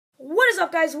is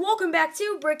up, guys? Welcome back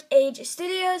to Brick Age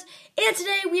Studios, and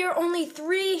today we are only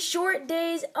 3 short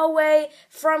days away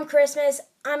from Christmas.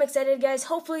 I'm excited, guys.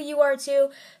 Hopefully you are too.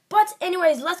 But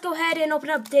anyways, let's go ahead and open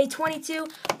up day 22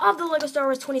 of the LEGO Star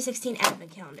Wars 2016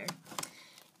 Advent Calendar.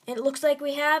 And it looks like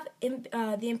we have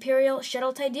the Imperial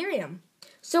Shuttle Tydirium.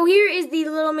 So here is the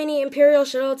little mini Imperial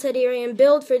Shuttle Tydirium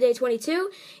build for day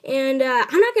 22, and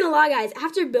I'm not going to lie, guys,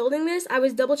 after building this, I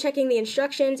was double checking the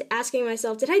instructions, asking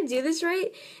myself, did I do this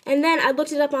right? And then I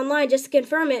looked it up online just to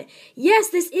confirm it. Yes,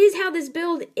 this is how this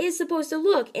build is supposed to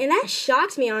look, and that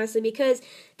shocks me, honestly, because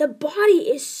the body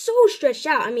is so stretched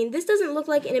out. I mean, this doesn't look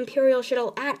like an Imperial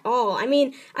Shuttle at all. I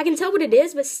mean, I can tell what it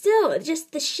is, but still,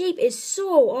 just the shape is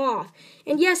so off.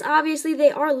 And yes, obviously, they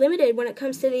are limited when it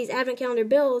comes to these Advent Calendar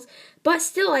builds, but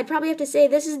still, I'd probably have to say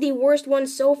this is the worst one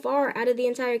so far out of the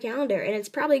entire calendar, and it's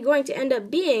probably going to end up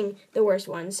being the worst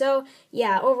one. So,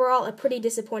 yeah, overall, a pretty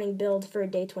disappointing build for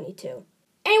day 22.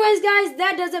 Anyways, guys,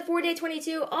 that does it for day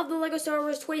 22 of the LEGO Star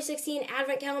Wars 2016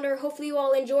 Advent Calendar. Hopefully you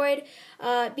all enjoyed.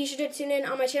 Be sure to tune in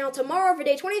on my channel tomorrow for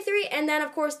day 23, and then,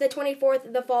 of course, the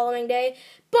 24th the following day.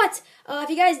 But if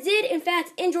you guys did, in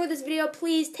fact, enjoy this video,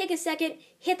 please take a second,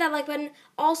 hit that like button.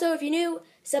 Also, if you're new,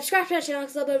 subscribe to my channel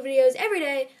because I upload videos every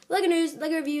day, LEGO news,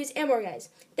 LEGO reviews, and more, guys.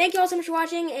 Thank you all so much for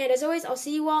watching, and as always, I'll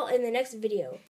see you all in the next video.